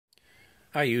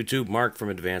Hi YouTube, Mark from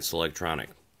Advanced Electronic.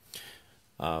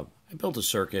 I built a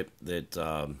circuit that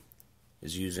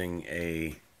is using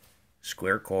a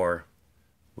square core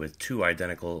with two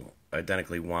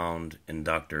identically wound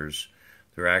inductors.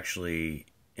 They're actually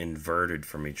inverted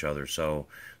from each other, so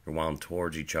they're wound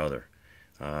towards each other.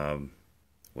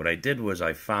 What I did was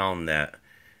I found that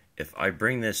if I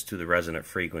bring this to the resonant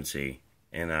frequency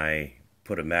and I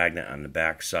put a magnet on the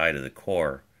back side of the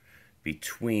core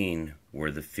between where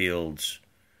the fields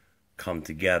come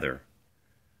together,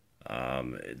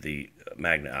 the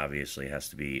magnet obviously has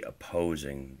to be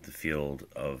opposing the field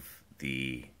of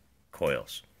the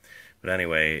coils. But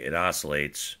anyway, it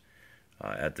oscillates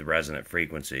at the resonant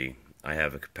frequency. I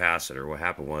have a capacitor. What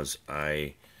happened was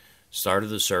I started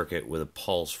the circuit with a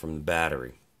pulse from the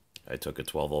battery. I took a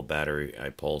 12-volt battery, I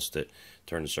pulsed it,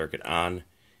 turned the circuit on,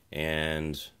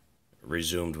 and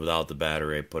resumed without the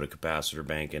battery. I put a capacitor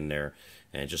bank in there,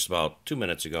 and just about 2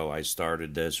 minutes ago I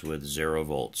started this with 0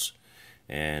 volts,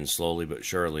 and slowly but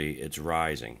surely it's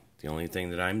rising. The only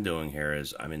thing that I'm doing here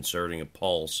is I'm inserting a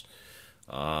pulse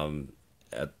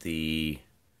at the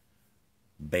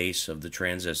base of the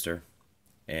transistor,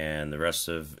 and the rest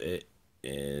of it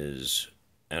is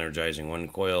energizing one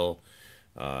coil,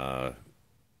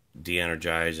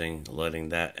 de-energizing, letting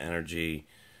that energy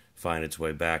find its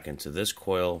way back into this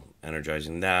coil,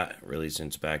 energizing that, releasing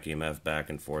its back EMF back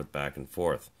and forth, back and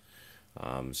forth.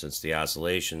 Since the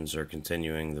oscillations are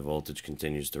continuing, the voltage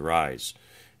continues to rise.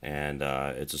 And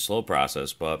it's a slow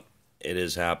process, but it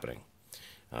is happening.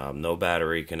 No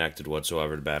battery connected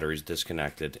whatsoever. The battery's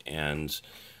disconnected. And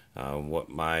what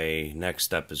my next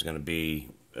step is going to be,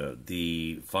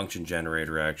 the function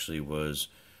generator actually was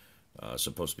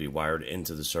supposed to be wired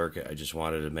into the circuit. I just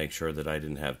wanted to make sure that I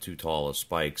didn't have too tall of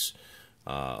spikes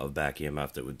of back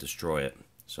EMF that would destroy it.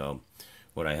 So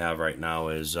what I have right now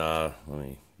is, let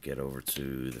me get over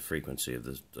to the frequency of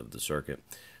the circuit.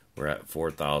 We're at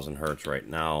 4,000 hertz right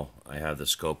now. I have the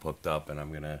scope hooked up, and I'm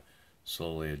going to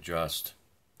slowly adjust.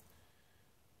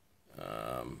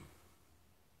 I'll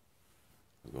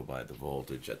go by the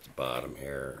voltage at the bottom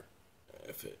here.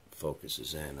 If it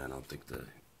focuses in, I don't think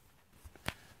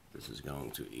this is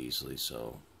going too easily,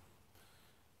 so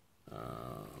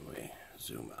let me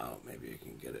zoom out. Maybe I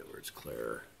can get it where it's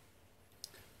clearer.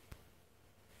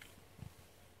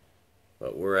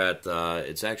 But we're at,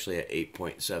 it's actually at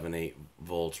 8.78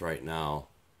 volts right now,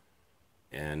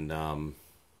 and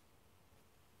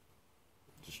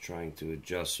just trying to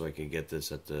adjust so I can get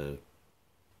this at the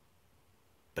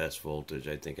best voltage.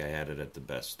 I think I had it at the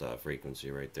best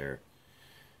frequency right there.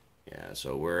 Yeah,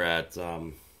 so we're at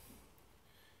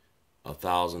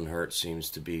 1,000 hertz seems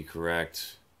to be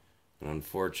correct, and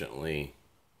unfortunately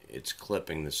it's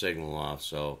clipping the signal off.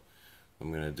 So what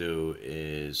I'm going to do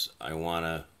is I want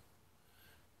to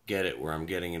get it where I'm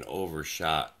getting an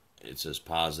overshot. It says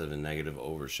positive and negative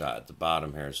overshot at the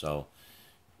bottom here, so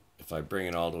if I bring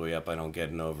it all the way up I don't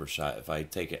get an overshot. If I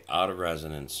take it out of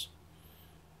resonance,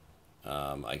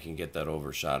 I can get that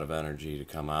overshot of energy to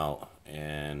come out,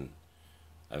 and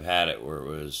I've had it where it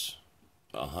was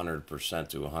 100%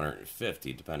 to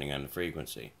 150 depending on the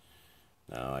frequency.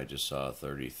 Now I just saw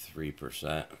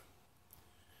 33%,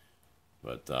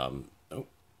 but oh,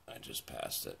 I just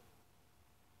passed it.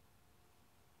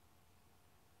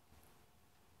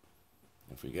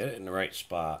 If we get it in the right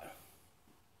spot,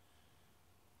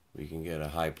 we can get a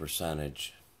high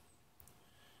percentage.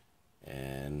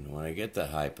 And when I get that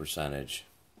high percentage,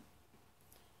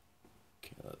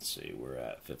 okay, let's see, we're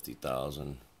at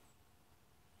 50,000.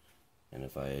 And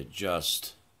if I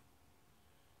adjust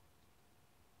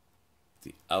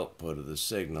the output of the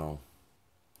signal,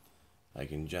 I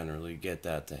can generally get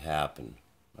that to happen.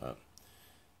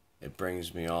 It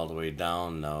brings me all the way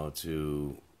down now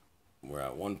to, we're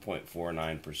at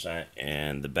 1.49%,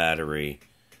 and the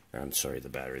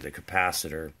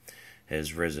capacitor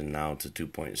has risen now to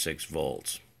 2.6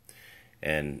 volts.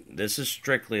 And this is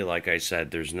strictly, like I said,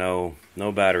 there's no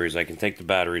batteries. I can take the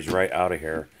batteries right out of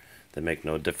here. They make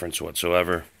no difference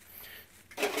whatsoever.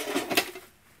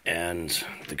 And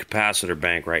the capacitor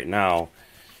bank right now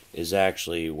is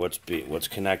actually what's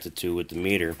connected to with the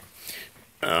meter.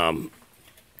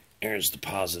 Here's the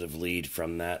positive lead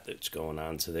from that's going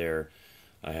on to there.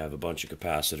 I have a bunch of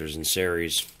capacitors in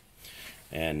series,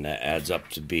 and that adds up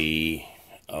to be,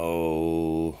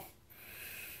 let's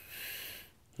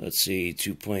see,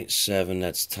 2.7,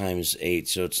 that's times 8,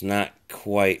 so it's not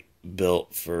quite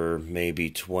built for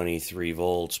maybe 23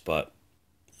 volts, but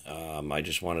I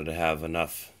just wanted to have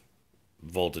enough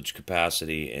voltage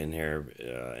capacity in here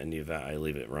in the event I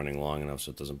leave it running long enough so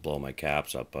it doesn't blow my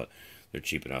caps up, but they're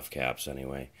cheap enough caps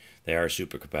anyway. They are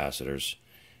super capacitors,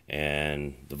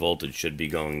 and the voltage should be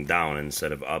going down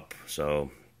instead of up.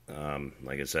 So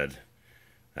like I said,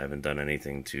 I haven't done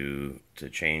anything to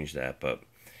change that, but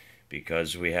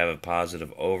because we have a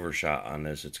positive overshot on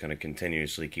this, it's going to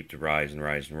continuously keep to rise and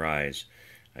rise and rise.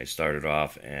 I started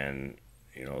off, and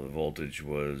the voltage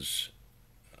was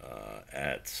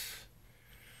at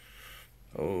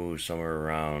somewhere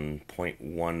around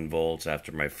 0.1 volts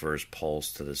after my first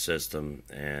pulse to the system,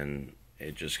 and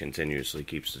it just continuously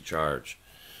keeps the charge.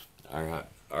 Our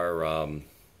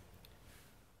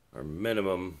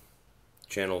minimum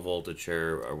channel voltage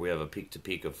here, we have a peak to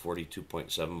peak of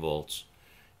 42.7 volts,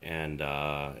 and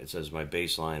it says my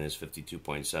baseline is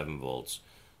 52.7 volts,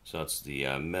 so that's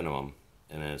the minimum.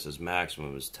 And then it says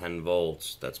maximum is 10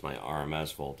 volts. That's my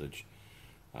RMS voltage.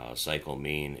 Cycle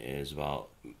mean is about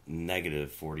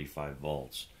negative 45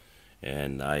 volts,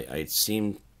 and I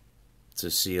seem to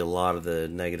see a lot of the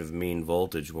negative mean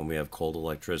voltage when we have cold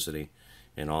electricity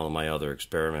in all of my other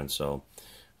experiments. So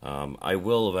I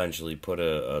will eventually put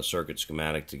a circuit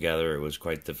schematic together. It was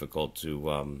quite difficult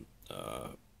to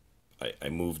I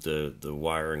moved the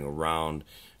wiring around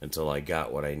until I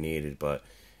got what I needed, but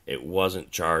it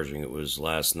wasn't charging. It was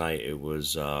last night. It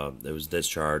was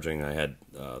discharging. I had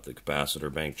the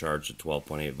capacitor bank charged at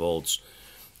 12.8 volts,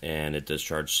 and it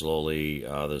discharged slowly.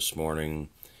 This morning,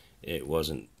 it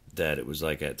wasn't dead. It was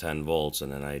like at 10 volts,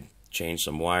 and then I changed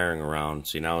some wiring around.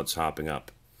 See, now it's hopping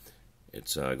up.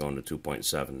 It's going to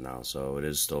 2.7 now, so it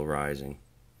is still rising,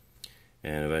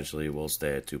 and eventually we'll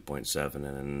stay at 2.7 and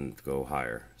then go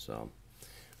higher. So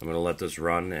I'm going to let this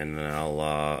run, and then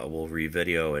we'll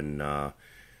re-video and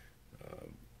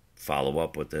follow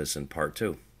up with this in part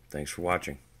 2. Thanks for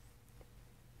watching.